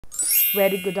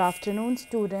Very good afternoon,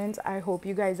 students. I hope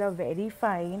you guys are very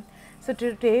fine. So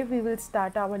today we will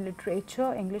start our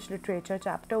English literature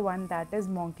chapter 1, that is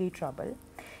Monkey Trouble.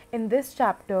 In this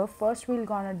chapter, first we're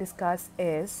gonna discuss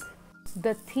is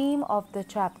the theme of the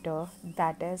chapter,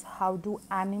 that is how do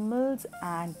animals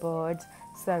and birds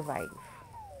survive.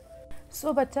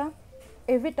 So bacha,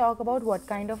 if we talk about what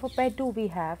kind of a pet do we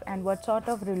have and what sort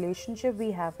of relationship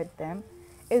we have with them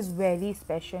is very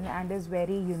special and is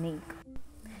very unique,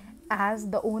 as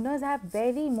the owners have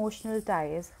very emotional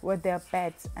ties with their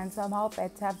pets and somehow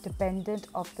pets have dependent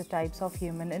of the types of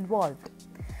human involved.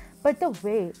 But the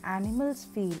way animals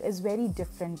feel is very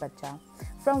different, bacha.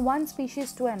 From one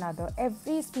species to another,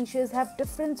 every species have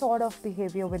different sort of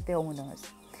behavior with their owners.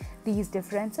 These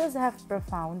differences have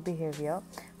profound behavior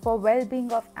for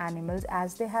well-being of animals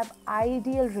as they have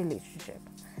ideal relationship.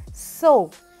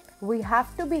 So we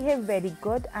have to behave very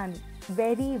good and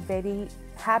very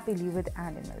happily with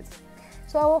animals.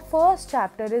 So our first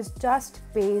chapter is just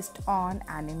based on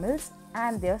animals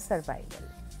and their survival.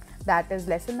 That is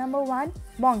lesson number 1,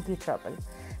 Monkey Trouble.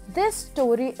 This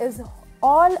story is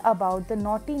all about the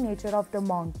naughty nature of the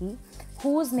monkey,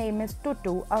 whose name is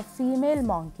Tutu, a female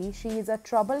monkey. She is a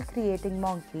trouble creating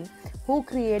monkey who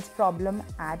creates problem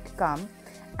at camp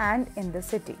and in the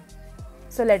city.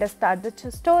 So let us start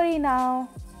the story now.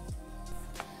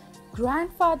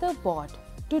 Grandfather bought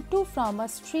Tutu from a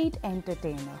street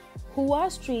entertainer. Who are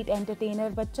street entertainer,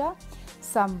 bacha?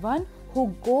 Someone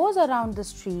who goes around the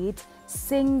streets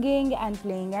singing and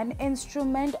playing an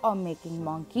instrument or making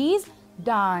monkeys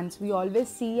dance. We always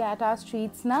see at our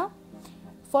streets now.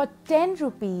 For 10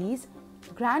 rupees,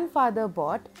 grandfather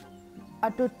bought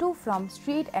a Tutu from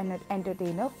street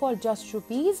entertainer for just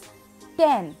rupees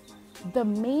 10. The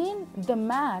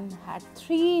man had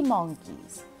 3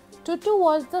 monkeys. Tutu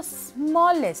was the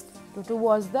smallest. But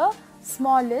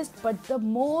the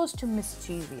most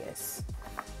mischievous.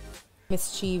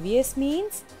 Mischievous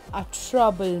means a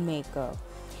troublemaker.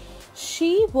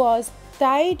 She was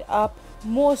tied up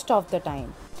most of the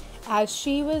time. As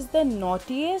she was the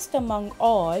naughtiest among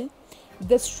all,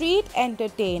 the street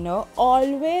entertainer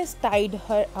always tied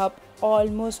her up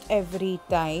almost every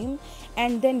time,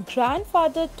 and then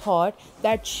grandfather thought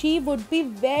that she would be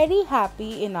very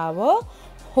happy in our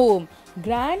home.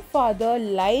 Grandfather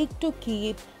liked to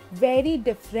keep very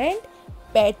different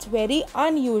pets, very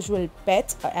unusual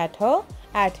pets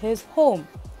at his home.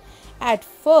 At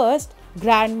first,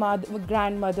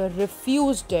 grandmother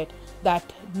refused it,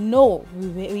 that no,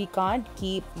 we can't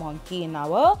keep monkey in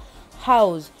our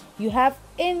house. You have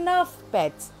enough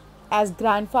pets, as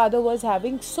grandfather was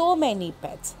having so many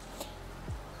pets.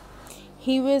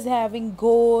 He was having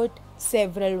goat,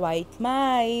 several white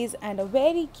mice and a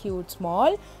very cute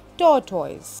small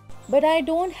tortoise. But I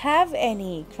don't have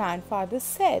any, grandfather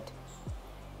said.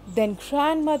 Then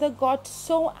grandmother got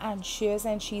so anxious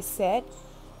and she said,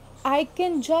 I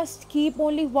can just keep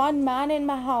only 1 man in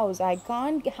my house. I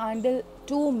can't handle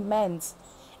 2 men.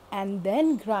 And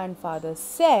then grandfather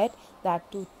said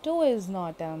that Tutu is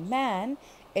not a man,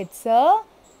 it's a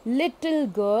little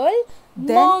girl.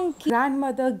 Then monkey.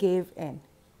 Grandmother gave in.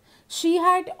 She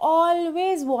had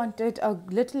always wanted a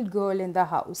little girl in the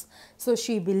house, so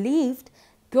she believed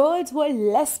girls were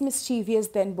less mischievous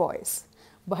than boys.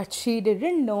 But she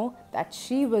didn't know that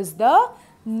she was the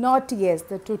naughtiest.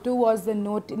 The Tutu was the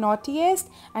naughtiest,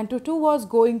 and Tutu was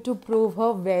going to prove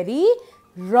her very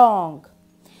wrong.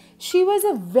 She was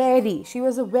a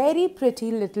very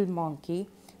pretty little monkey.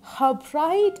 Her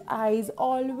bright eyes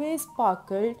always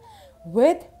sparkled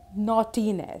with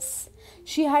naughtiness.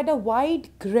 She had a wide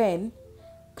grin.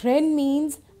 Grin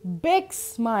means big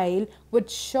smile which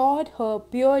showed her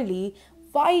purely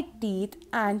white teeth,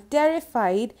 and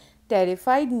terrified.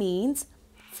 Terrified means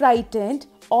frightened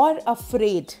or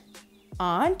afraid.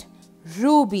 Aunt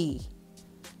Ruby.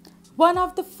 One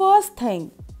of the first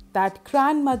things that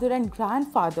grandmother and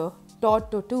grandfather taught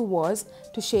Tutu was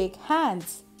to shake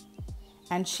hands.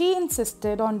 And she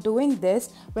insisted on doing this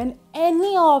when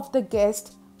any of the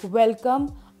guests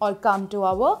welcome or come to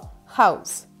our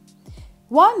house.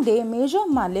 One day, Major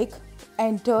Malik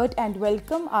entered and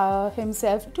welcomed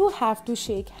himself to have to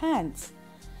shake hands.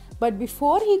 But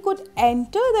before he could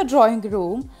enter the drawing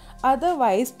room,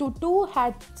 otherwise Tutu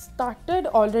had started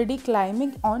already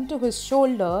climbing onto his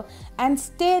shoulder and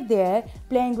stayed there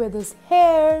playing with his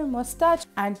hair, mustache,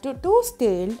 and Tutu's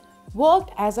tail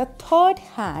worked as a third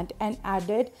hand and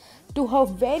added to her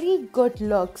very good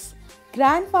looks.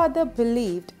 Grandfather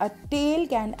believed a tail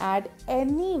can add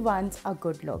anyone's a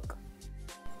good look.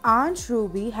 Aunt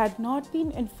Ruby had not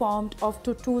been informed of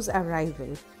Tutu's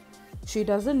arrival. She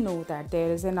doesn't know that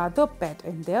there is another pet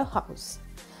in their house.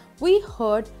 we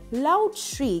heard loud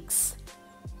shrieks,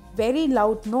 very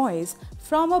loud noise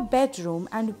from a bedroom,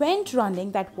 and went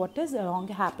running that what is wrong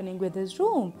happening with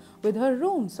her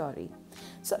room.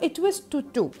 So it was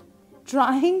Tutu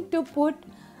trying to put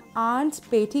aunt's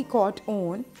petticoat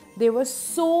on. They were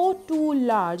so too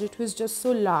large, it was just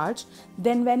so large.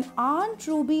 Then when Aunt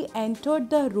Ruby entered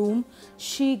the room,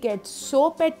 she gets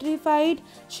so petrified.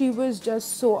 She was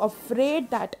just so afraid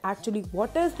that actually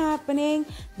what is happening,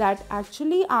 that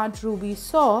actually Aunt Ruby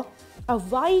saw a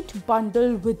white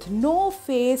bundle with no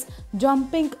face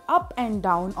jumping up and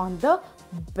down on the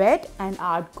bed, and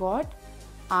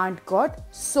Aunt got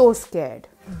so scared.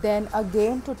 Then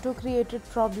again Tutu created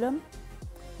problem.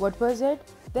 What was it?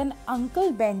 Then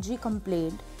Uncle Benji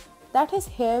complained that his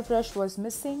hairbrush was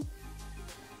missing.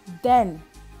 Then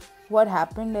what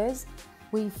happened is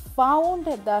we found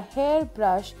the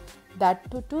hairbrush that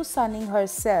Tutu sunning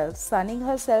herself. Sunning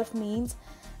herself means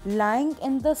lying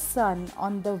in the sun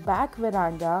on the back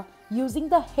veranda using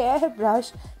the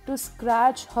hairbrush to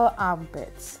scratch her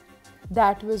armpits.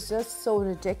 That was just so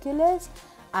ridiculous.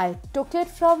 I took it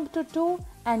from Tutu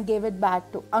and gave it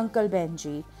back to Uncle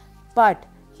Benji. But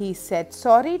he said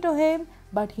sorry to him,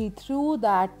 but he threw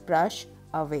that brush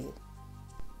away.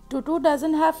 Tutu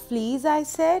doesn't have fleas, I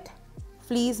said.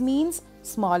 Fleas means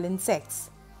small insects.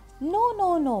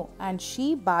 No, and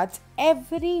she baths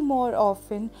every more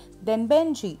often than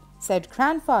Benji, said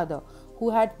grandfather,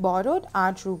 who had borrowed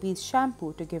Aunt Ruby's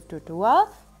shampoo to give Tutu a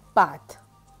bath.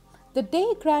 The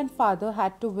day grandfather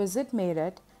had to visit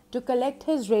Meerut to collect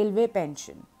his railway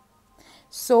pension.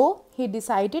 So he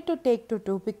decided to take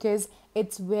Tutu because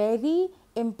it's very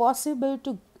impossible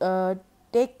to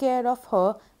take care of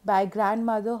her by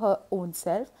grandmother her own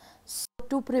self. So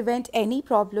to prevent any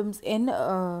problems in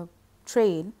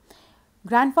train,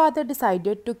 grandfather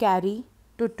decided to carry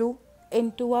Tutu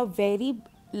into a very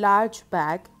large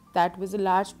bag, that was a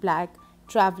large black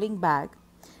traveling bag.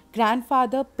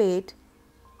 Grandfather paid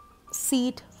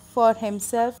seat for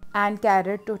himself and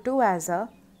carried Tutu as a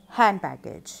hand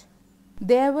baggage.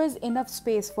 There was enough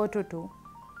space for Tutu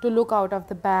to look out of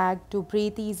the bag, to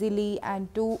breathe easily,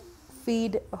 and to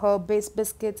feed her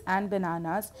biscuits and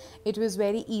bananas. It was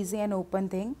very easy and open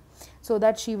thing so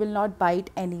that she will not bite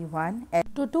anyone.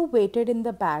 Tutu waited in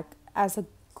the bag as a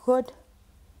good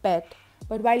pet,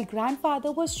 but while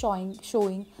grandfather was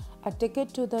showing a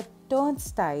ticket to the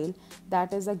turnstile,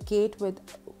 that is a gate with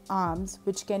arms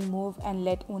which can move and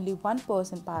let only one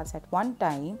person pass at one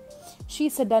time, she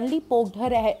suddenly poked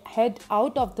her head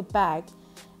out of the bag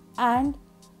and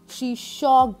she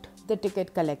shocked the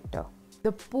ticket collector.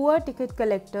 The poor ticket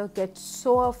collector gets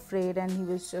so afraid and he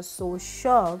was just so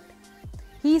shocked.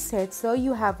 He said, "Sir,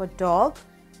 you have a dog?"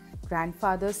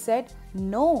 Grandfather said,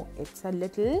 "No, it's a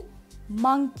little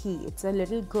monkey. It's a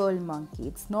little girl monkey.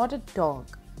 It's not a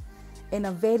dog." In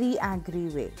a very angry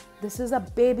way, "This is a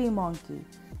baby monkey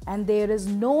and there is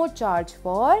no charge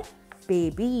for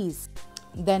babies."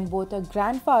 Then both a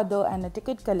grandfather and a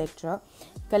ticket collector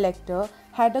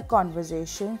had a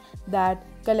conversation. That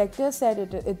collector said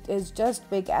it is just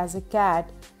big as a cat,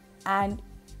 and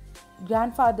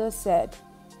grandfather said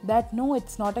that no,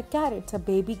 it's not a cat, it's a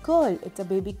baby girl, it's a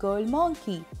baby girl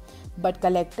monkey. But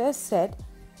collector said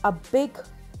a big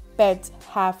pets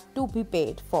have to be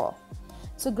paid for.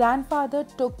 So grandfather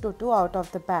took Tutu out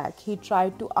of the bag. He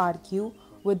tried to argue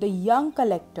with the young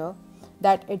collector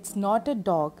that it's not a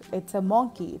dog, it's a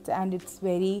monkey,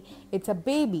 it's a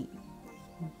baby.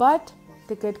 But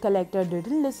ticket collector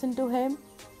didn't listen to him,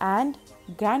 and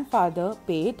grandfather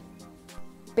paid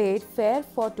fare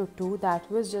for Tutu, that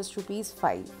was just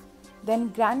 ₹5. Then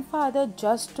grandfather,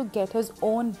 just to get his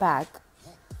own bag,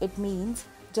 it means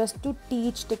just to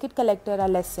teach ticket collector a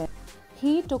lesson,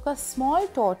 he took a small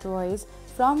tortoise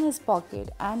from his pocket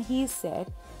and he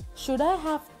said, "Should I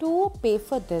have to pay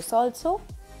for this also?"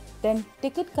 Then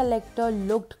ticket collector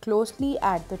looked closely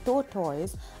at the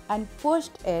tortoise and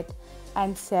pushed it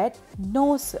and said, "No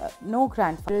sir, no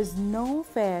grandfather, there is no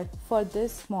fare for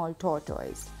this small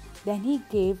tortoise." Then he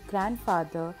gave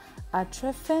grandfather a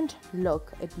triumphant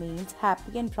look, it means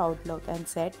happy and proud look,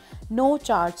 and said, "No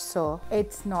charge sir,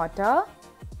 it's not a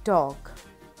dog."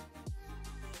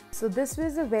 So this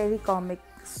was a very comic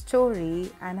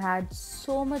story and had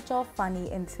so much of funny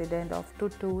incident of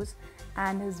Tutu's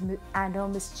and her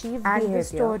mischief behavior. And the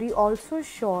story also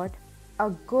showed a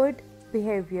good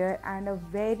behavior and a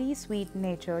very sweet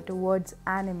nature towards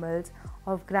animals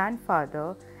of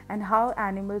grandfather and how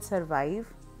animals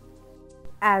survive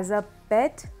as a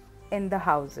pet in the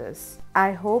houses.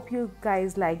 I hope you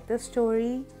guys like the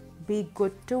story. Be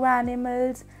good to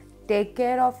animals. Take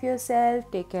care of yourself.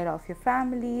 Take care of your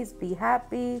families. Be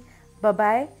happy.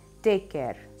 Bye-bye. Take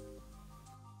care.